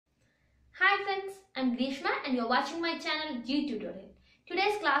Hi friends, I'm Grishma and you're watching my channel G Tutorial.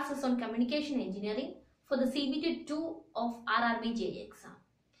 Today's class is on Communication Engineering for the CBT 2 of RRB JE exam.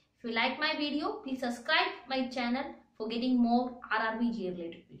 If you like my video, please subscribe my channel for getting more RRB JE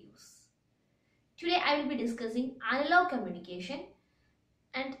related videos. Today I will be discussing analog communication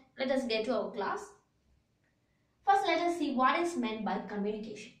and let us get to our class. First let us see what is meant by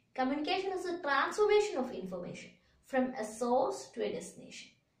communication. Communication is the transformation of information from a source to a destination.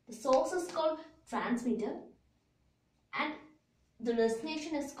 The source is called transmitter and the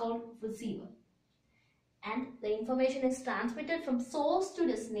destination is called receiver. And the information is transmitted from source to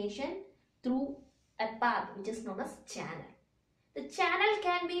destination through a path which is known as channel. The channel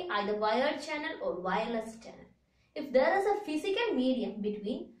can be either wired channel or wireless channel. If there is a physical medium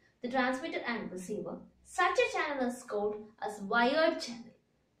between the transmitter and receiver, such a channel is called as wired channel.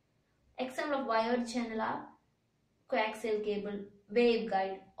 Example of wired channel are coaxial cable,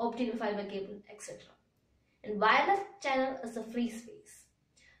 waveguide, optical fiber cable, etc. And wireless channel is a free space.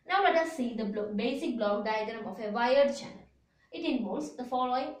 Now let us see the basic block diagram of a wired channel. It involves the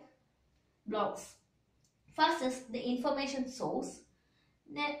following blocks. First is the information source,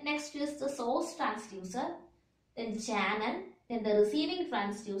 next is the source transducer, then channel, then the receiving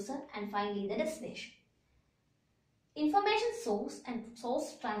transducer, and finally the destination. Information source and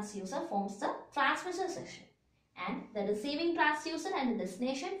source transducer forms the transmitter section, and the receiving transducer and the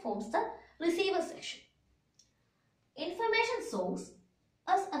destination forms the receiver section. Information source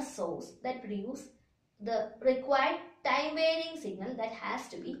is a source that produces the required time varying signal that has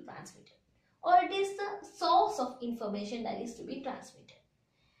to be transmitted, or it is the source of information that is to be transmitted.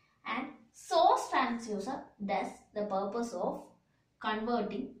 And source transducer does the purpose of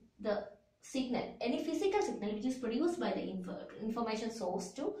converting the signal, any physical signal which is produced by the information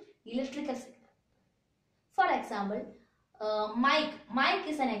source, to electrical signal. For example, mic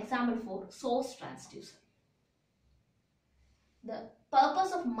is an example for source transducer. The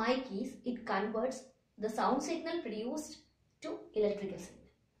purpose of mic is it converts the sound signal produced to electrical signal.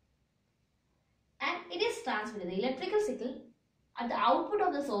 And it is transmitted. The electrical signal at the output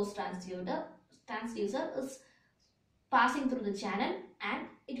of the source transducer is passing through the channel and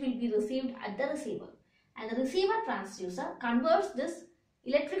it will be received at the receiver. And the receiver transducer converts this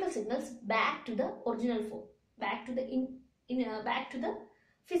electrical signals back to the original form, back to the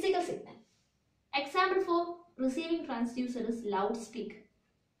physical signal. Example for receiving transducer is loudspeaker.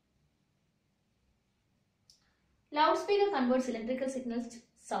 Loudspeaker converts electrical signals to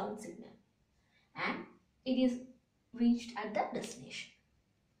sound signal and it is reached at the destination.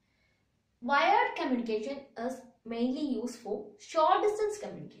 Wired communication is mainly used for short distance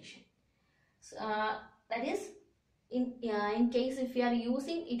communication. That is, in case if you are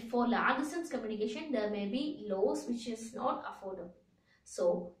using it for large distance communication, there may be loss which is not affordable.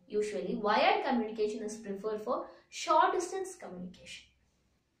 So usually wired communication is preferred for short distance communication.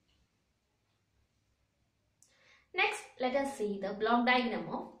 Next, let us see the block diagram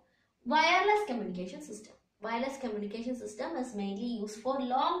of wireless communication system. Wireless communication system is mainly used for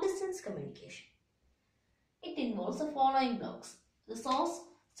long distance communication. It involves the following blocks. The source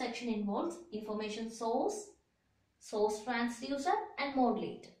section involves information source, source transducer, and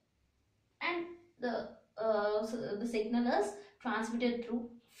modulator. And the signal is transmitted through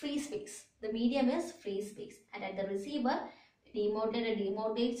free space. The medium is free space. And at the receiver, demodulator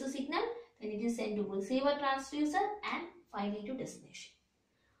demodulates the signal. Then it is sent to receiver transducer and finally to destination.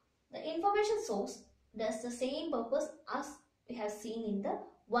 The information source does the same purpose as we have seen in the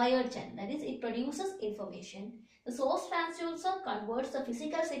wired channel. That is, it produces information. The source transducer converts the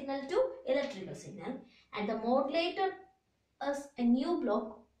physical signal to electrical signal, and the modulator is a new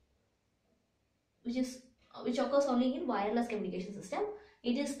block which occurs only in wireless communication system.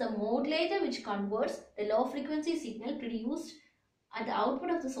 It is the modulator which converts the low frequency signal produced at the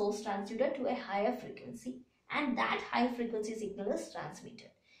output of the source transducer to a higher frequency, and that high frequency signal is transmitted.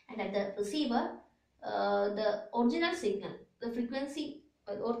 And at the receiver, the original signal,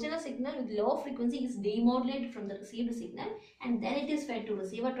 original signal with low frequency is demodulated from the received signal, and then it is fed to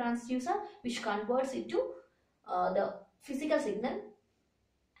receiver transducer which converts it to the physical signal,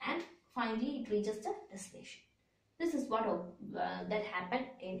 and finally it reaches the destination. This is what that happened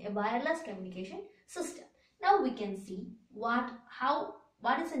in a wireless communication system. Now we can see what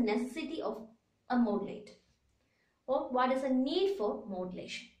is the necessity of a modulator, or what is the need for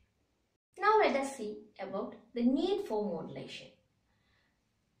modulation. Now let us see about the need for modulation.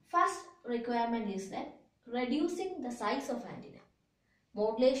 First requirement is that reducing the size of antenna.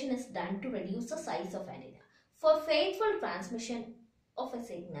 Modulation is done to reduce the size of antenna. For faithful transmission of a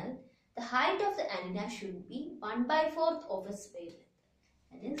signal, the height of the antenna should be 1/4 of its wavelength.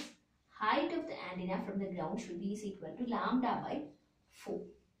 That is, height antenna from the ground should be is equal to lambda by 4.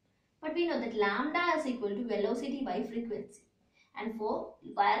 But we know that lambda is equal to velocity by frequency. And for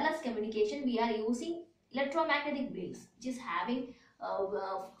wireless communication, we are using electromagnetic waves, which is having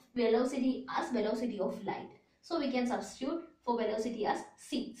velocity as velocity of light. So we can substitute for velocity as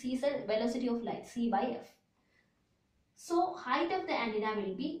c. C is the velocity of light, c by f. So height of the antenna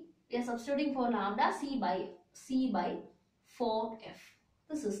will be, we are substituting for lambda c by 4f.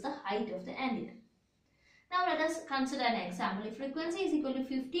 This is the height of the antenna. Now let us consider an example. If frequency is equal to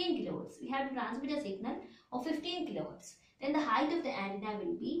 15 kHz, we have to transmit a signal of 15 kHz. Then the height of the antenna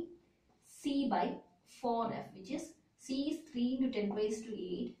will be c by 4f, which is c is 3 into 10 raised to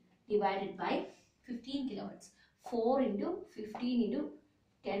 8 divided by 15 kHz. 4 into 15 into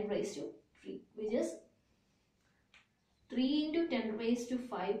 10 raised to 3, which is 3 into 10 raised to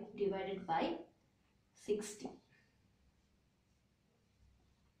 5 divided by 60.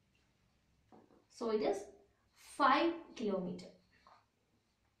 So it is 5 kilometer.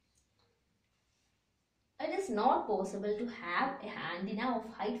 It is not possible to have a antenna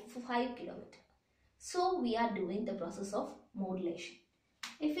of height for 5 kilometer. So we are doing the process of modulation.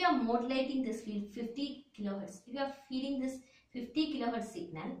 If we are modulating this field 50 kHz, if we are feeding this 50 kHz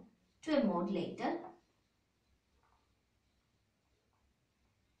signal to a modulator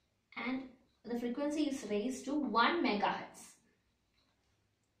and the frequency is raised to 1 megahertz,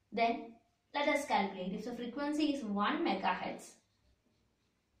 then let us calculate. If the frequency is 1 megahertz,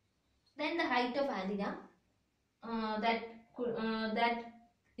 then the height of antenna that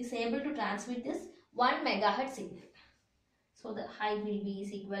is able to transmit this 1 megahertz signal. So the height will be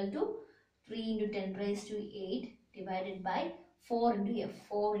is equal to 3 into 10 raised to 8 divided by 4 into f.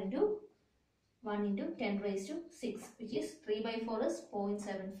 4 into 1 into 10 raised to 6, which is 3 by 4 is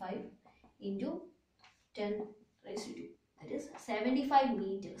 0.75 into 10 raised to 2. That is 75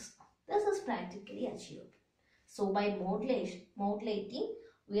 meters. This is practically achievable. So by modulating,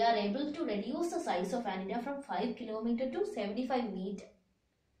 we are able to reduce the size of antenna from 5 km to 75 meter.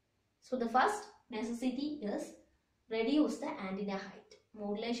 So the first necessity is reduce the antenna height.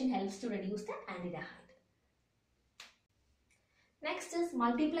 Modulation helps to reduce the antenna height. Next is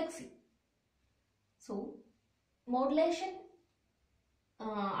multiplexing. So modulation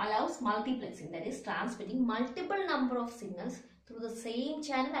allows multiplexing, that is transmitting multiple number of signals through the same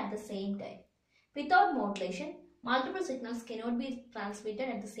channel at the same time. Without modulation, multiple signals cannot be transmitted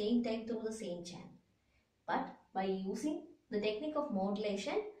at the same time through the same channel. But by using the technique of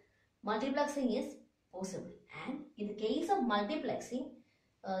modulation, multiplexing is possible. And in the case of multiplexing,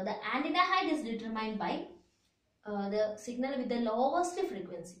 the antenna height is determined by the signal with the lowest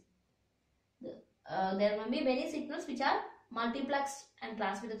frequency. There may be many signals which are multiplexed and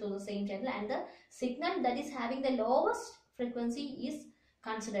transmitted through the same channel, and the signal that is having the lowest frequency is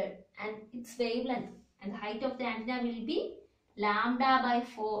considered and its wavelength, and the height of the antenna will be lambda by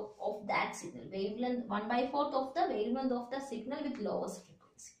 4 of that signal. Wavelength 1 by 4th of the wavelength of the signal with lowest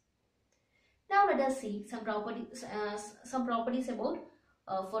frequency. Now let us see some properties about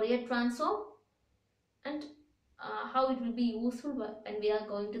Fourier transform and how it will be useful when we are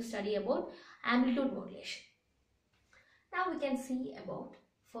going to study about amplitude modulation. Now we can see about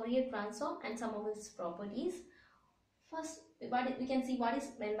Fourier transform and some of its properties. First, we can see what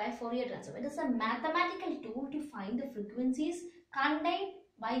is meant by Fourier transform. It is a mathematical tool to find the frequencies contained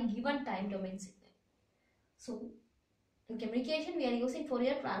by given time domain signal. So, in communication, we are using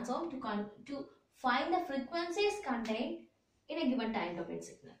Fourier transform to find the frequencies contained in a given time domain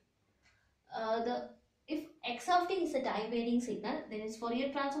signal. If x of t is a time varying signal, then its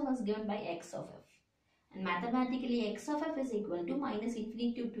Fourier transform is given by x of f. And mathematically, x of f is equal to minus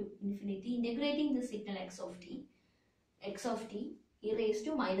infinity to infinity, integrating the signal x of t e raised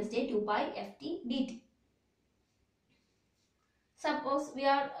to minus j 2 pi ft dt. Suppose we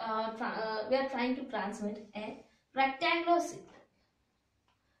are trying to transmit a rectangular signal.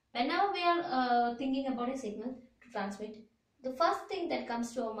 Whenever we are thinking about a signal to transmit, the first thing that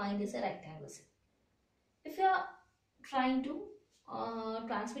comes to our mind is a rectangular signal. If you are trying to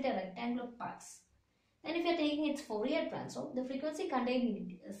transmit a rectangular pulse, then if you are taking its Fourier transform, the frequency contained in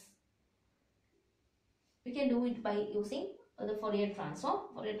it is, we can do it by using the Fourier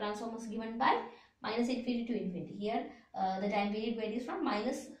transform. Fourier transform is given by minus infinity to infinity. Here the time period varies from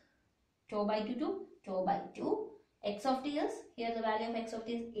minus tau by 2 to tau by 2. X of t is, here the value of x of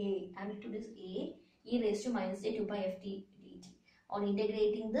t is a, amplitude is a, e raised to minus j 2 pi ft dt. On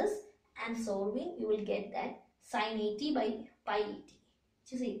integrating this and solving, you will get that sin 80 by pi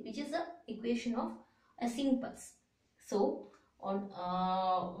 80, which is the equation of a sync pulse. So, on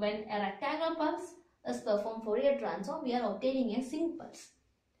when a rectangular pulse is performed Fourier transform, we are obtaining a sync pulse.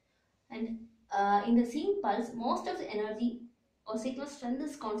 And in the sync pulse, most of the energy or signal strength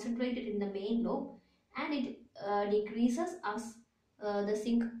is concentrated in the main lobe, and it decreases as the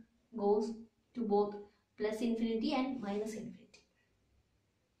sync goes to both plus infinity and minus infinity.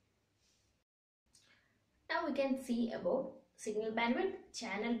 Now we can see about signal bandwidth,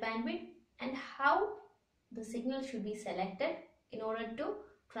 channel bandwidth, and how the signal should be selected in order to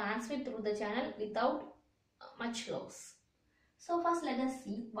transmit through the channel without much loss. So first let us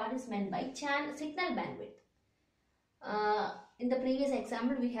see what is meant by signal bandwidth. In the previous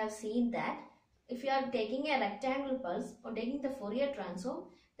example we have seen that if you are taking a rectangular pulse or taking the Fourier transform,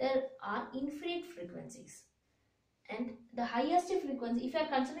 there are infinite frequencies, and the highest frequency, if you are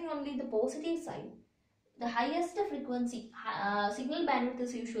considering only the positive side, the highest frequency signal bandwidth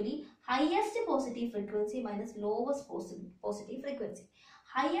is usually highest positive frequency minus lowest positive frequency.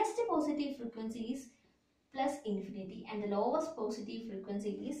 Highest positive frequency is plus infinity and the lowest positive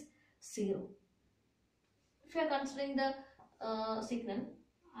frequency is 0. If you are considering the signal,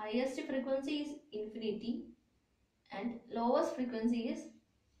 highest frequency is infinity and lowest frequency is,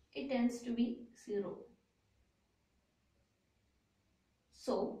 it tends to be 0.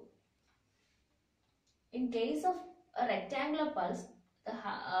 So in case of a rectangular pulse, the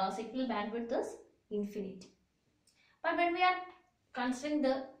signal bandwidth is infinity. But when we are considering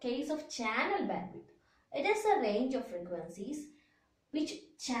the case of channel bandwidth, it is a range of frequencies which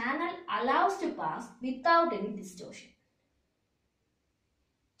channel allows to pass without any distortion.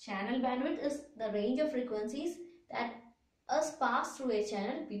 Channel bandwidth is the range of frequencies that is passed through a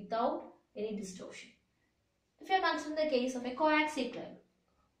channel without any distortion. If you are considering the case of a coaxial cable,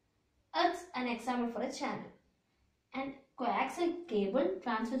 it's an example for a channel, and coaxial cable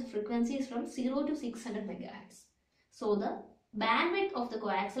transmits frequencies from 0 to 600 MHz. So the bandwidth of the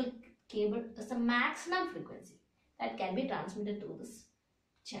coaxial cable is the maximum frequency that can be transmitted through this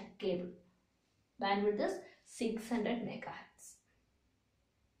cable. Bandwidth is 600 MHz.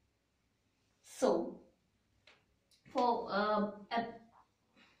 So for a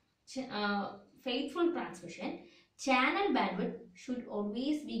faithful transmission, channel bandwidth should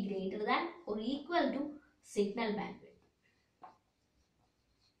always be greater than or equal to signal bandwidth.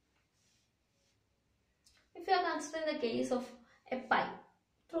 If you are considering the case of a pipe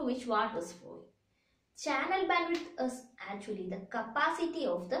through which water is flowing, channel bandwidth is actually the capacity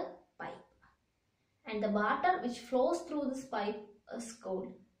of the pipe, and the water which flows through this pipe is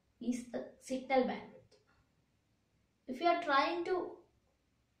the signal bandwidth. If you are trying to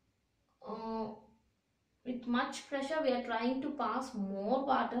with much pressure we are trying to pass more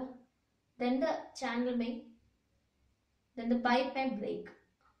water, then the pipe may break.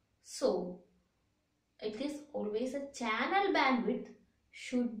 So it is always a channel bandwidth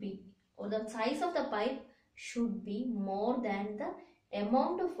should be, or the size of the pipe should be more than the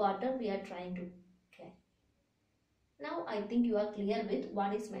amount of water we are trying to carry. Now I think you are clear with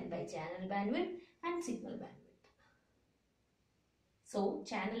what is meant by channel bandwidth and signal bandwidth. So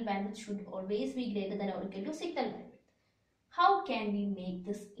channel bandwidth should always be greater than or equal to signal bandwidth. How can we make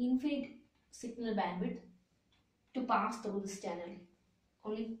this infinite signal bandwidth to pass through this channel?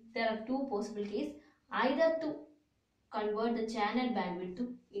 Only there are two possible cases, either to convert the channel bandwidth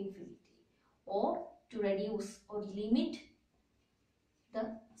to infinity or to reduce or limit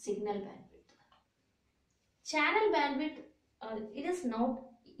the signal bandwidth. Channel bandwidth, it is not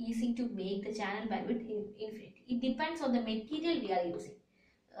easy to make the channel bandwidth infinity. It depends on the material we are using.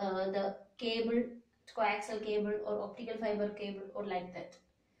 The cable, coaxial cable or optical fiber cable or like that.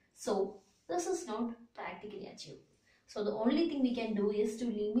 So this is not practically achieved. So the only thing we can do is to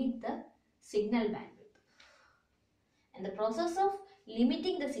limit the signal bandwidth. And the process of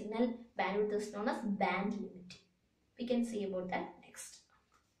limiting the signal bandwidth is known as band limiting. We can see about that next.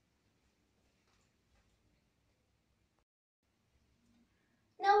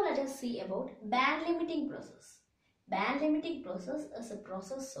 Now let us see about band limiting process. Band limiting process is a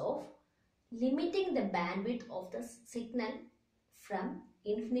process of limiting the bandwidth of the signal from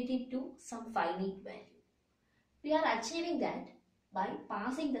infinity to some finite value. We are achieving that by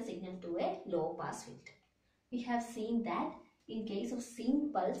passing the signal to a low pass filter. We have seen that in case of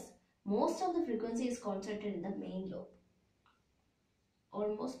sync pulse, most of the frequency is concentrated in the main lobe.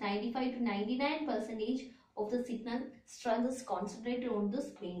 Almost 95 to 99% of the signal strength is concentrated on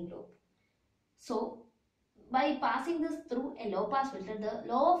this main lobe. So by passing this through a low pass filter, the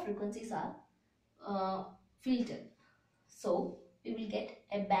lower frequencies are filtered. So we will get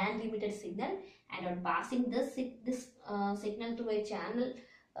a band limited signal, and on passing this signal to a channel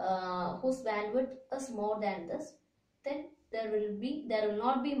whose bandwidth is more than this, then there will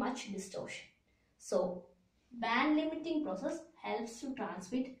not be much distortion. So band limiting process helps to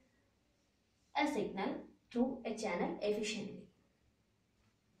transmit a signal through a channel efficiently.